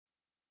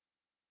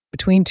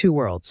Between Two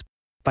Worlds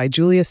by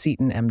Julia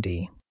Seton,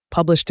 MD.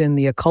 Published in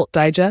the Occult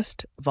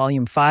Digest,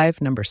 Volume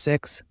 5, Number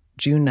 6,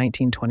 June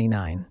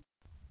 1929.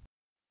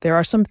 There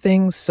are some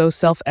things so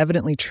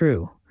self-evidently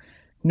true.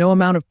 No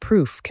amount of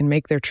proof can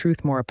make their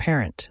truth more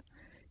apparent,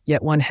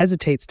 yet one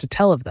hesitates to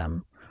tell of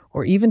them,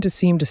 or even to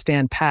seem to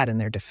stand pat in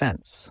their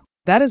defense.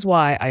 That is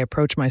why I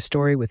approach my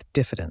story with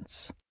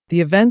diffidence. The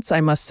events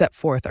I must set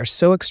forth are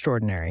so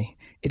extraordinary,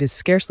 it is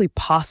scarcely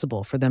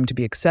possible for them to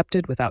be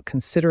accepted without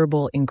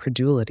considerable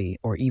incredulity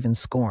or even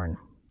scorn.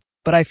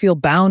 But I feel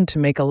bound to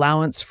make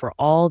allowance for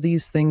all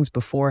these things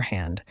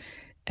beforehand,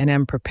 and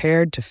am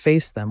prepared to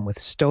face them with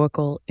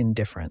stoical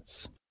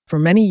indifference. For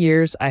many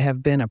years, I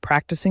have been a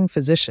practicing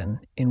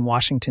physician in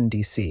Washington,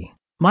 D.C.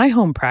 My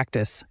home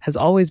practice has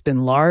always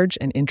been large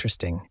and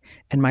interesting,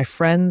 and my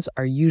friends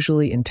are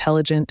usually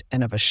intelligent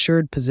and of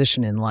assured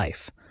position in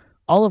life,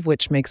 all of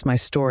which makes my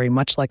story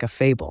much like a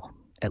fable,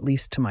 at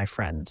least to my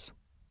friends.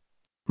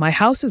 My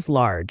house is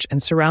large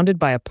and surrounded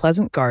by a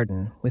pleasant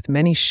garden with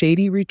many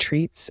shady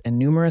retreats and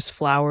numerous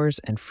flowers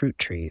and fruit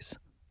trees,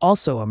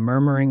 also a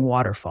murmuring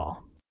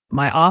waterfall.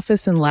 My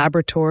office and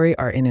laboratory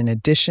are in an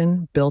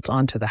addition built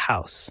onto the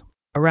house.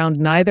 Around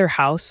neither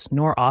house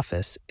nor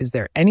office is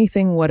there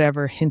anything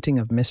whatever hinting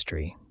of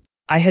mystery.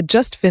 I had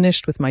just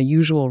finished with my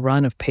usual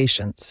run of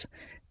patients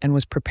and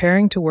was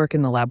preparing to work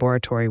in the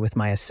laboratory with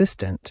my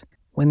assistant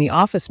when the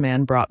office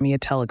man brought me a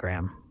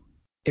telegram.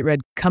 It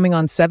read, "Coming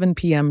on 7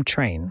 p.m.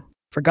 train.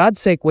 For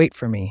God's sake, wait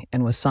for me,"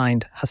 and was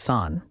signed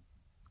Hassan.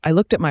 I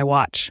looked at my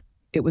watch.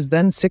 It was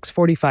then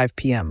 6:45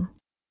 p.m.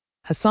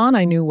 Hassan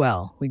I knew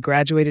well. We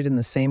graduated in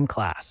the same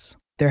class.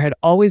 There had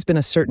always been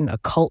a certain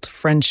occult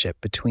friendship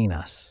between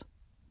us.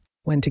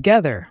 When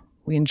together,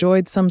 we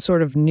enjoyed some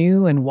sort of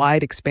new and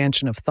wide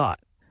expansion of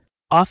thought.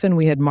 Often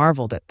we had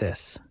marveled at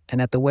this,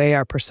 and at the way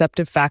our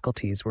perceptive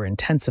faculties were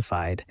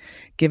intensified,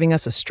 giving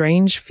us a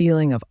strange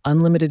feeling of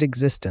unlimited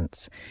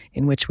existence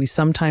in which we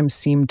sometimes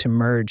seemed to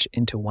merge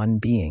into one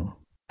being,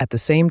 at the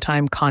same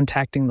time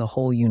contacting the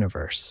whole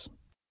universe.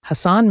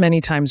 Hassan many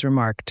times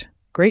remarked,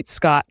 "Great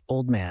Scott,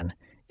 old man,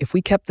 if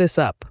we kept this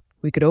up,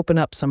 we could open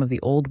up some of the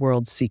old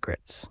world's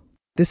secrets.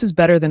 This is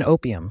better than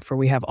opium, for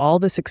we have all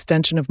this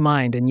extension of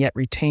mind and yet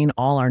retain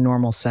all our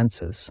normal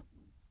senses."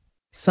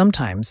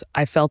 Sometimes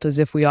I felt as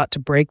if we ought to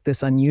break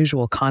this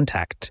unusual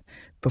contact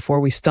before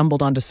we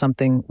stumbled onto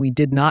something we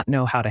did not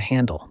know how to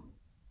handle.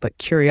 But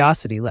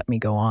curiosity let me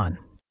go on.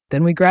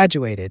 Then we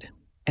graduated,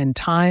 and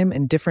time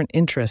and different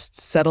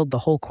interests settled the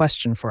whole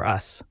question for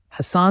us,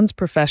 Hassan's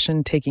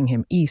profession taking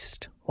him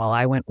east while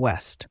I went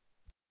west.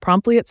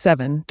 Promptly at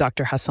 7,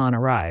 Dr. Hassan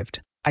arrived.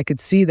 I could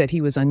see that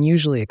he was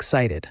unusually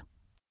excited.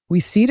 We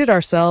seated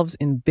ourselves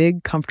in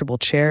big, comfortable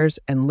chairs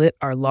and lit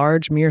our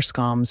large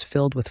meerschaums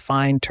filled with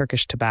fine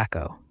Turkish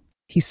tobacco.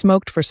 He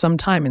smoked for some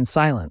time in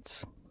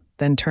silence.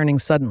 Then turning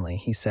suddenly,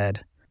 he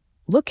said,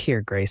 "Look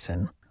here,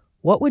 Grayson,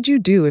 what would you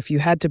do if you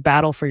had to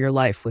battle for your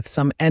life with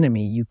some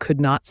enemy you could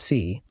not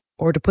see?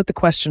 Or to put the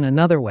question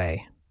another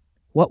way,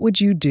 what would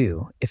you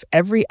do if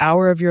every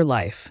hour of your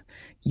life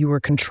you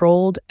were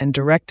controlled and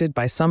directed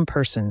by some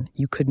person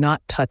you could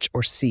not touch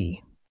or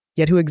see,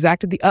 yet who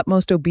exacted the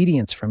utmost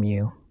obedience from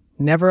you,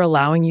 never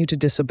allowing you to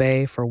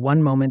disobey for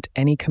one moment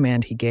any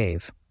command he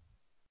gave?"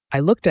 I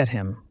looked at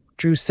him,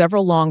 drew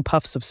several long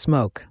puffs of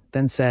smoke,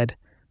 then said,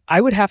 "I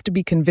would have to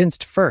be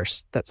convinced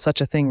first that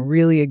such a thing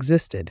really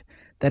existed,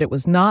 that it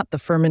was not the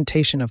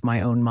fermentation of my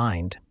own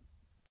mind."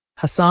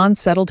 Hassan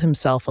settled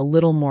himself a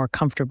little more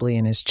comfortably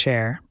in his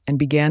chair and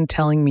began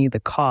telling me the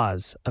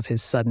cause of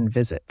his sudden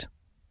visit.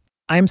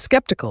 I am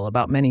skeptical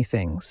about many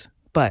things,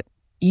 but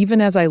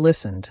even as I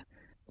listened,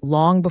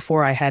 long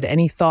before I had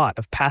any thought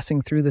of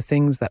passing through the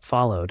things that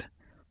followed,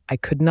 I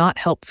could not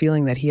help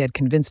feeling that he had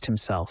convinced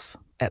himself,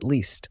 at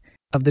least,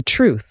 of the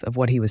truth of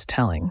what he was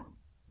telling.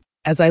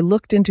 As I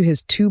looked into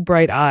his two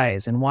bright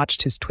eyes and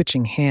watched his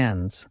twitching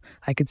hands,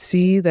 I could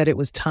see that it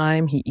was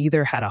time he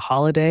either had a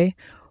holiday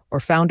or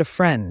found a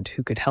friend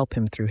who could help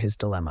him through his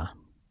dilemma.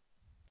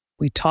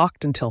 We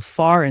talked until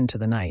far into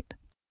the night.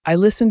 I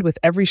listened with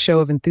every show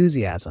of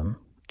enthusiasm,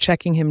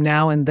 checking him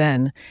now and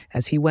then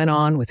as he went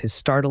on with his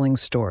startling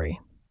story.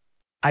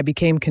 I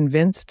became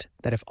convinced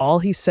that if all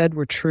he said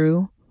were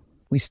true,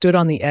 we stood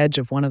on the edge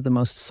of one of the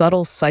most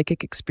subtle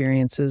psychic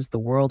experiences the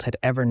world had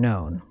ever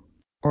known.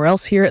 Or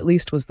else here at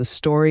least was the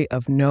story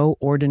of no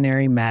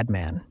ordinary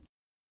madman.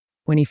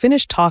 When he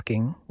finished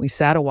talking, we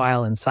sat a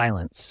while in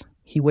silence,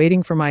 he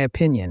waiting for my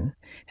opinion,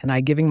 and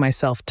I giving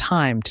myself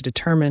time to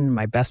determine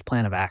my best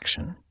plan of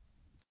action.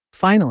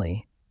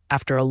 Finally,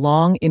 after a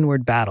long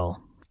inward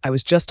battle, I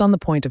was just on the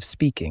point of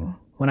speaking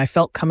when I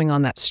felt coming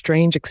on that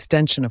strange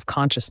extension of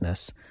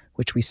consciousness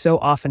which we so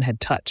often had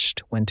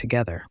touched when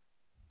together.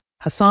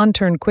 Hassan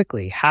turned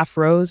quickly, half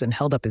rose, and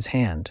held up his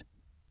hand.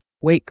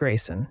 "Wait,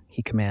 Grayson,"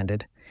 he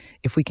commanded.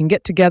 "If we can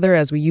get together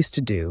as we used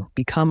to do,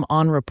 become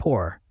en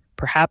rapport,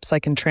 perhaps I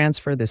can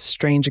transfer this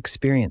strange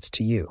experience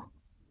to you."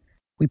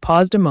 We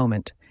paused a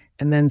moment,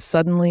 and then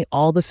suddenly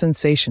all the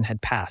sensation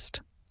had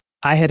passed.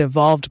 I had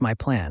evolved my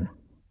plan.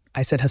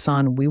 I said,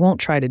 "Hassan, we won't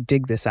try to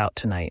dig this out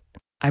tonight.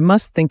 I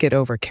must think it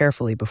over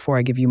carefully before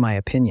I give you my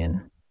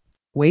opinion.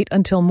 Wait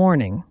until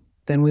morning,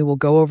 then we will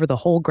go over the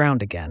whole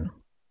ground again."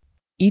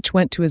 Each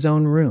went to his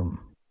own room.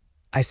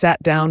 I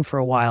sat down for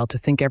a while to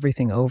think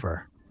everything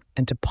over,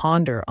 and to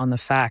ponder on the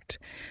fact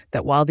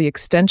that while the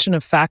extension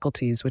of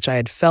faculties which I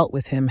had felt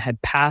with him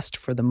had passed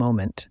for the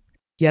moment,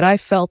 yet I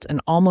felt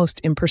an almost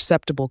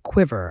imperceptible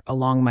quiver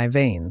along my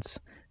veins,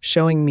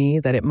 showing me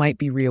that it might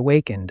be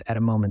reawakened at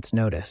a moment's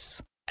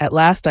notice. At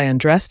last I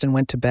undressed and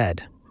went to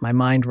bed, my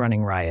mind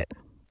running riot.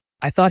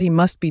 I thought he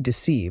must be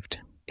deceived.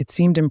 It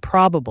seemed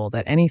improbable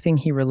that anything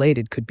he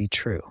related could be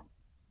true.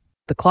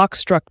 The clock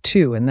struck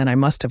 2, and then I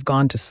must have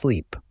gone to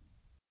sleep.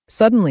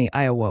 Suddenly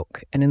I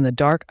awoke, and in the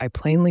dark I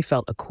plainly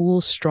felt a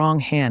cool, strong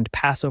hand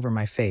pass over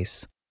my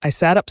face. I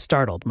sat up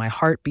startled, my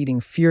heart beating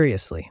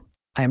furiously.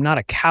 I am not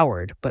a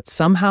coward, but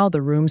somehow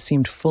the room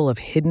seemed full of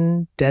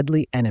hidden,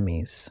 deadly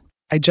enemies.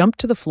 I jumped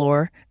to the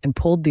floor and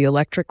pulled the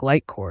electric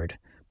light cord,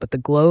 but the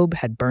globe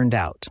had burned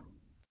out.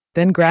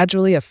 Then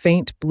gradually a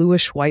faint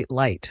bluish-white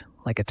light,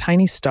 like a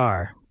tiny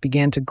star,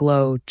 began to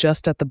glow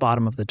just at the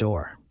bottom of the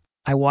door.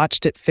 I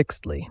watched it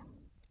fixedly.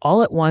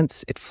 All at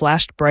once it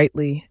flashed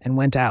brightly and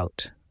went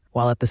out,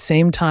 while at the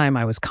same time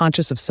I was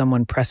conscious of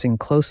someone pressing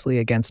closely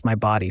against my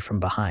body from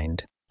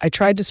behind. I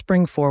tried to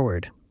spring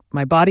forward.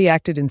 My body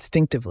acted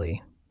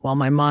instinctively, while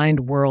my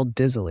mind whirled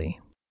dizzily.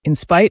 In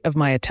spite of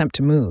my attempt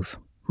to move,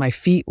 my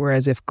feet were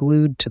as if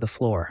glued to the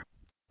floor.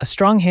 A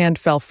strong hand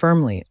fell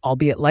firmly,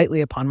 albeit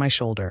lightly, upon my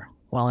shoulder,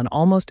 while an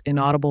almost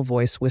inaudible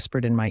voice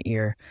whispered in my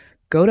ear,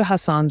 "Go to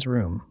Hassan's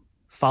room.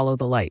 Follow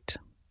the light."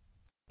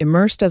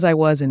 Immersed as I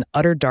was in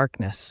utter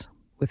darkness,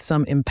 with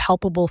some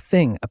impalpable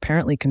thing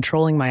apparently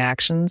controlling my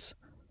actions,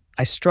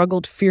 I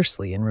struggled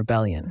fiercely in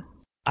rebellion.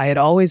 I had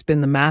always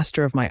been the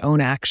master of my own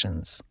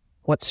actions.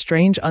 What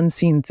strange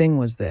unseen thing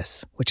was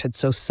this, which had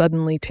so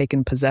suddenly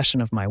taken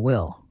possession of my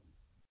will?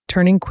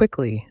 Turning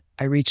quickly,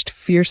 I reached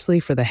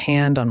fiercely for the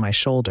hand on my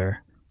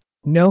shoulder.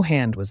 No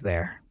hand was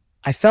there.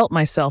 I felt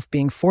myself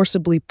being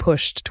forcibly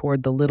pushed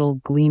toward the little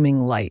gleaming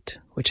light,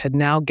 which had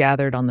now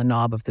gathered on the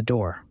knob of the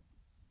door.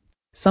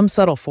 Some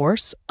subtle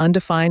force,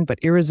 undefined but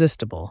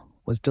irresistible,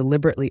 was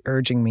deliberately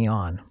urging me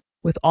on.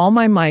 With all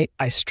my might,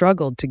 I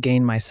struggled to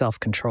gain my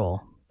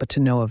self-control, but to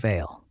no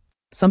avail.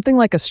 Something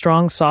like a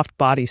strong, soft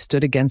body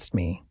stood against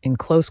me, in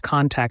close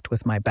contact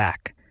with my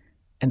back,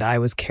 and I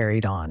was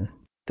carried on.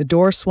 The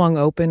door swung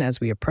open as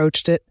we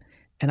approached it,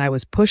 and I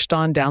was pushed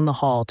on down the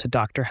hall to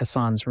Dr.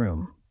 Hassan's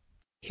room.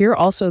 Here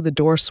also the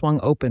door swung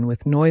open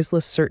with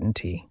noiseless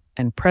certainty,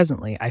 and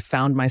presently I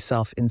found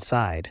myself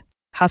inside.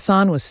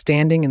 Hassan was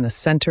standing in the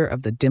center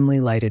of the dimly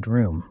lighted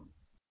room.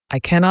 I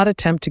cannot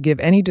attempt to give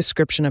any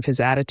description of his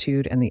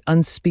attitude and the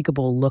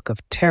unspeakable look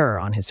of terror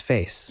on his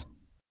face.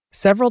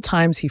 Several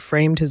times he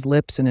framed his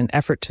lips in an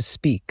effort to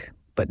speak,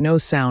 but no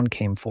sound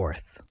came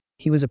forth.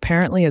 He was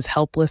apparently as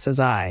helpless as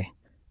I,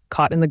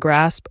 caught in the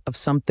grasp of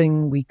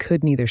something we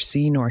could neither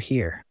see nor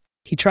hear.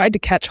 He tried to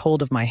catch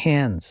hold of my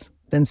hands,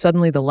 then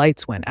suddenly the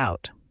lights went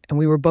out, and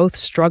we were both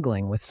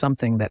struggling with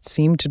something that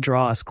seemed to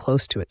draw us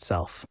close to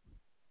itself.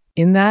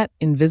 In that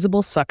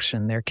invisible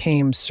suction there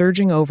came,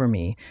 surging over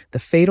me, the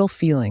fatal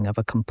feeling of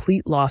a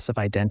complete loss of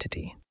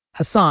identity.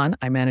 "Hassan,"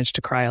 I managed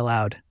to cry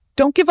aloud.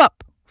 "Don't give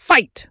up!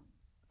 Fight!"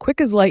 Quick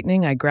as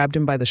lightning, I grabbed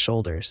him by the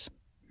shoulders.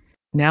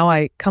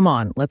 Come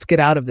on, let's get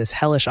out of this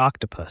hellish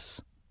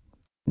octopus.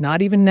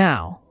 Not even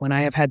now, when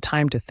I have had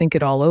time to think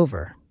it all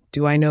over,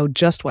 do I know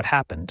just what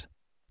happened.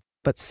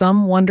 But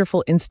some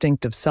wonderful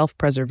instinct of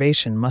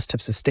self-preservation must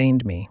have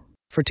sustained me,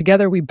 for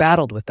together we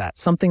battled with that,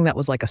 something that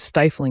was like a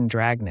stifling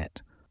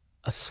dragnet.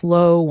 A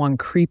slow one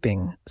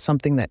creeping,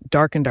 something that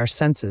darkened our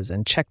senses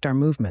and checked our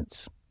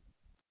movements.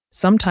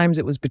 Sometimes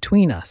it was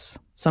between us,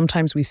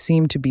 sometimes we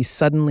seemed to be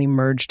suddenly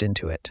merged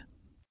into it.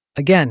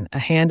 Again, a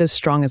hand as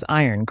strong as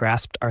iron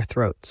grasped our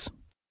throats.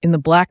 In the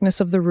blackness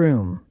of the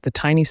room, the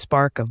tiny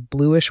spark of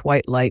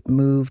bluish-white light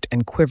moved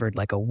and quivered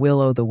like a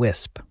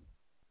will-o'-the-wisp.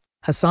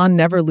 Hassan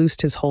never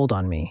loosed his hold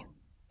on me,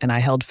 and I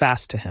held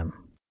fast to him.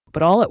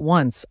 But all at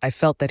once, I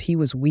felt that he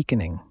was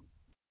weakening.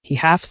 He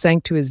half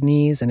sank to his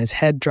knees and his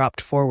head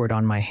dropped forward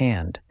on my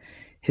hand.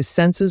 His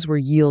senses were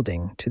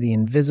yielding to the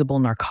invisible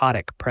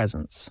narcotic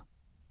presence.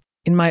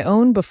 In my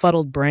own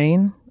befuddled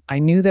brain, I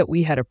knew that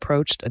we had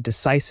approached a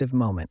decisive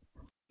moment.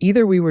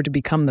 Either we were to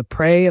become the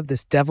prey of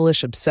this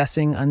devilish,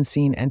 obsessing,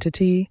 unseen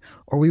entity,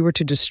 or we were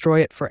to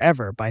destroy it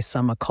forever by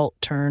some occult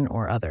turn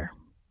or other.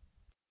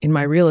 In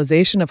my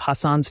realization of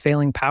Hassan's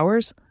failing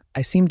powers,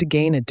 I seemed to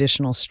gain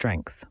additional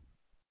strength.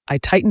 I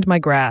tightened my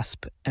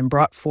grasp and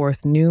brought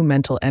forth new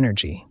mental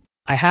energy.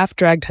 I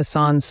half-dragged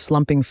Hassan's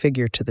slumping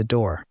figure to the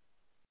door.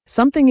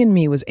 Something in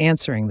me was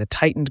answering the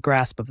tightened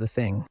grasp of the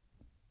thing.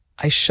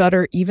 I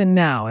shudder even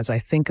now as I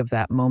think of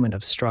that moment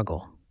of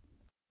struggle.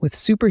 With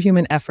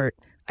superhuman effort,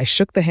 I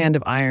shook the hand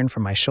of iron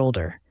from my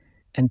shoulder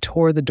and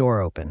tore the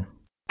door open.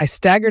 I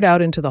staggered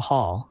out into the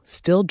hall,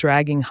 still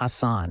dragging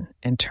Hassan,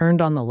 and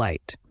turned on the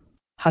light.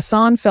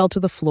 Hassan fell to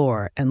the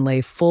floor and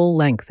lay full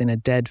length in a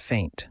dead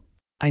faint.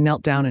 I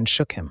knelt down and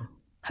shook him.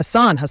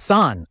 "Hassan,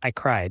 Hassan!" I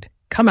cried.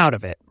 "Come out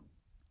of it!"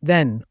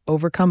 Then,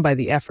 overcome by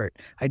the effort,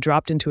 I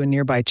dropped into a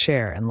nearby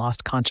chair and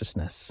lost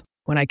consciousness.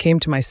 When I came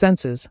to my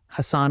senses,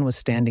 Hassan was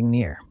standing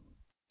near.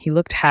 He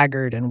looked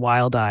haggard and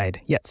wild-eyed,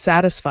 yet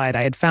satisfied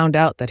I had found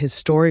out that his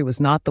story was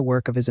not the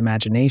work of his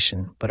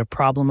imagination, but a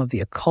problem of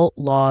the occult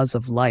laws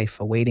of life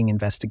awaiting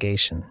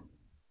investigation.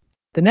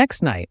 The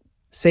next night,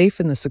 safe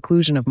in the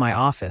seclusion of my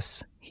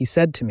office, he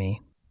said to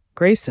me,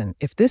 "Grayson,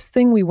 if this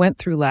thing we went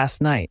through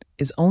last night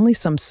is only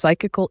some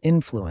psychical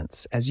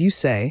influence, as you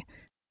say,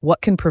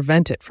 what can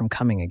prevent it from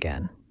coming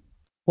again?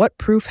 What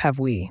proof have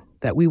we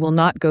that we will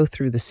not go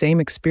through the same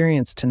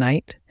experience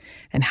tonight?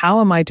 And how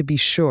am I to be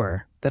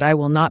sure that I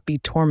will not be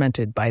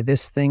tormented by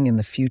this thing in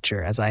the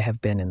future as I have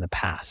been in the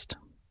past?"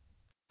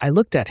 I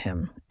looked at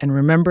him, and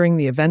remembering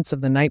the events of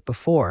the night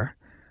before,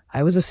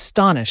 I was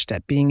astonished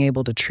at being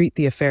able to treat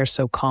the affair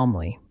so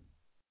calmly.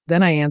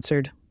 Then I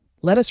answered,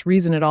 "Let us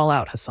reason it all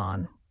out,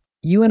 Hassan.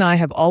 You and I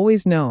have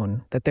always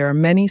known that there are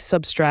many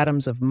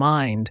substratums of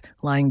mind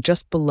lying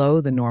just below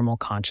the normal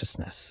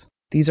consciousness.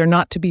 These are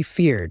not to be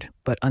feared,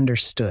 but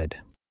understood.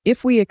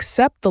 If we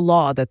accept the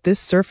law that this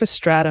surface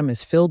stratum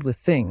is filled with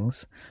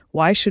things,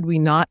 why should we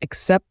not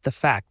accept the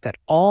fact that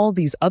all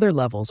these other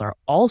levels are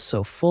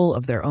also full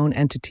of their own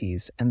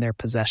entities and their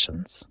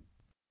possessions?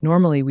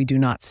 Normally, we do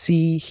not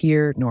see,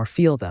 hear, nor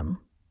feel them,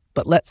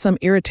 but let some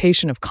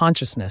irritation of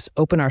consciousness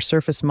open our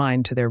surface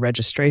mind to their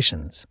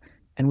registrations,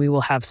 and we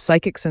will have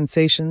psychic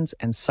sensations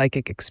and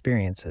psychic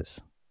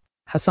experiences."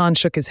 Hassan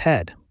shook his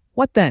head.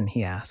 "What then?"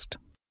 he asked.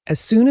 "As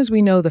soon as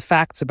we know the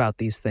facts about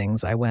these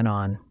things," I went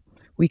on,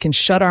 "we can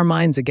shut our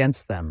minds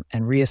against them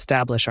and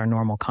re-establish our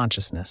normal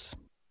consciousness.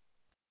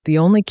 The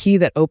only key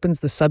that opens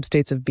the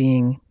substates of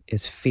being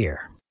is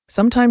fear.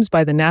 Sometimes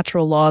by the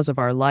natural laws of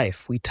our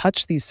life, we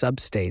touch these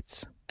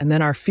substates, and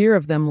then our fear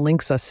of them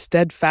links us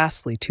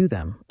steadfastly to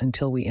them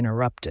until we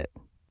interrupt it.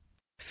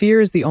 Fear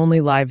is the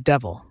only live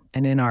devil,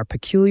 and in our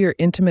peculiar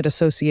intimate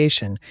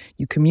association,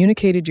 you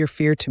communicated your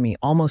fear to me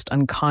almost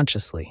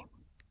unconsciously.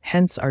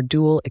 Hence our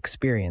dual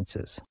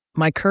experiences.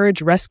 My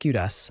courage rescued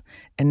us,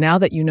 and now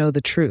that you know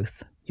the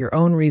truth, your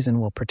own reason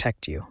will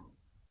protect you."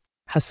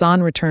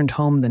 Hassan returned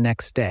home the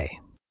next day.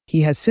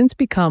 He has since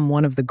become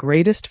one of the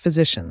greatest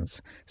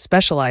physicians,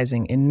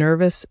 specializing in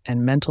nervous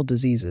and mental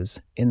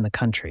diseases in the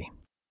country.